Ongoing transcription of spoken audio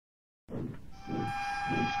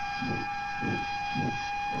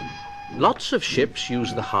Lots of ships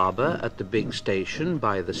use the harbour at the big station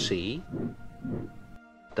by the sea.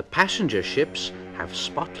 The passenger ships have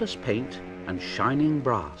spotless paint and shining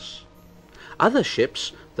brass. Other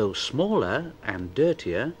ships, though smaller and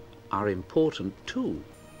dirtier, are important too.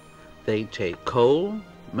 They take coal,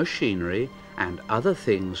 machinery, and other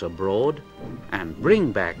things abroad and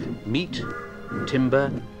bring back meat,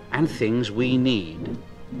 timber, and things we need.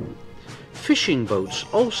 Fishing boats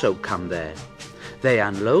also come there. They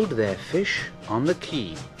unload their fish on the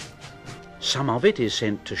quay. Some of it is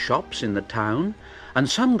sent to shops in the town, and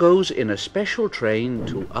some goes in a special train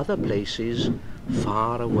to other places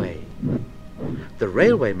far away. The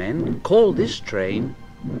railwaymen call this train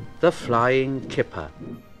the Flying Kipper.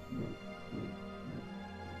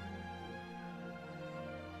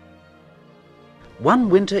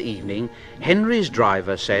 One winter evening, Henry's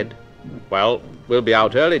driver said, "Well, we'll be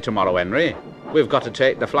out early tomorrow, Henry. We've got to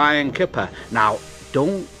take the Flying Kipper. Now,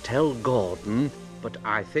 don't tell Gordon, but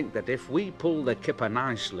I think that if we pull the Kipper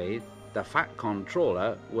nicely, the fat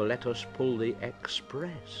controller will let us pull the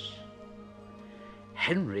express."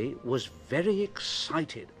 Henry was very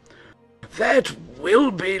excited. "That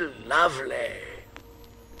will be lovely."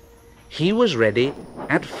 He was ready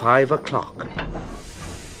at 5 o'clock.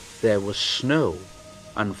 There was snow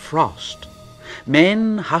and frost.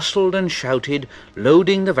 Men hustled and shouted,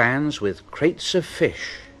 loading the vans with crates of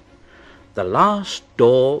fish. The last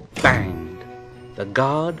door banged. The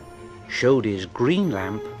guard showed his green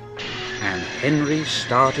lamp, and Henry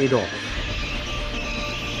started off.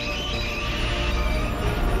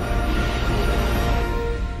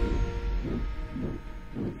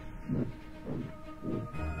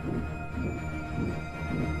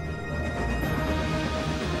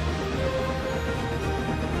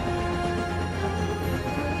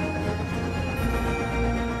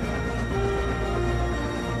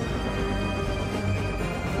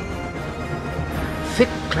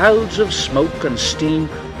 Thick clouds of smoke and steam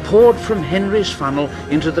poured from Henry's funnel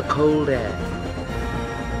into the cold air.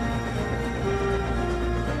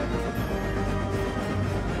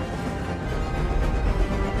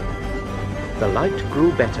 The light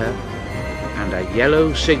grew better, and a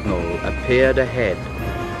yellow signal appeared ahead.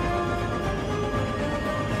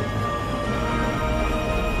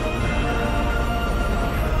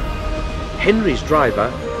 Henry's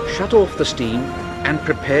driver shut off the steam and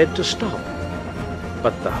prepared to stop.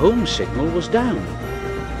 But the home signal was down,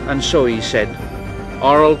 and so he said,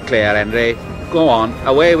 "All clear, Henry. Go on,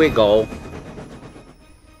 away we go."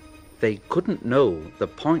 They couldn't know the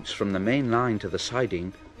points from the main line to the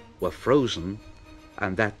siding were frozen,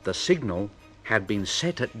 and that the signal had been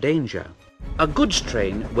set at danger. A goods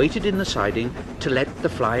train waited in the siding to let the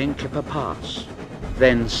Flying Kipper pass.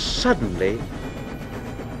 Then suddenly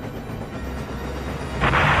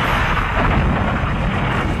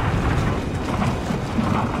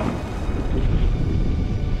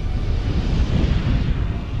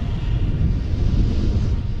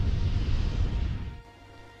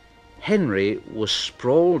Henry was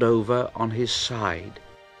sprawled over on his side.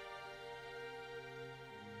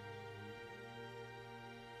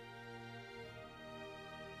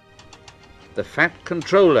 The fat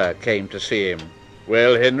controller came to see him.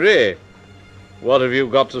 "Well, Henry, what have you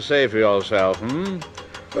got to say for yourself, hmm?"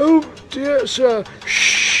 "Oh dear, sir,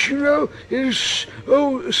 sir,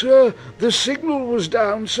 the signal was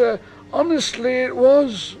down, sir. Honestly, it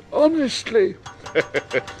was, honestly."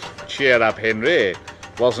 Cheer up, Henry.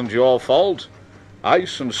 Wasn't your fault.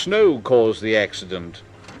 Ice and snow caused the accident.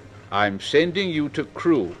 I'm sending you to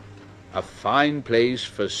Crewe, a fine place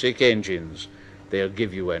for sick engines. They'll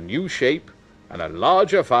give you a new shape and a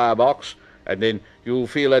larger firebox, and then you'll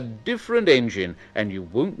feel a different engine, and you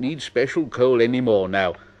won't need special coal anymore.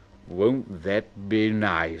 Now, won't that be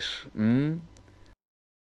nice, hmm?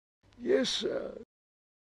 "Yes, sir."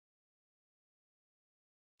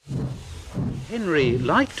 Henry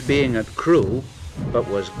liked being at Crewe, but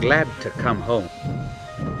was glad to come home.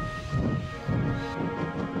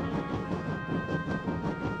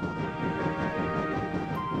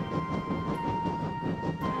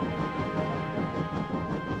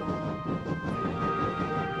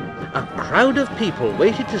 A crowd of people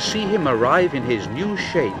waited to see him arrive in his new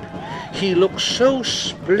shape. He looked so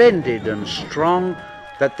splendid and strong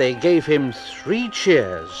that they gave him 3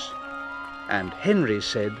 cheers. And Henry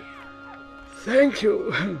said, "Thank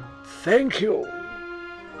you, thank you."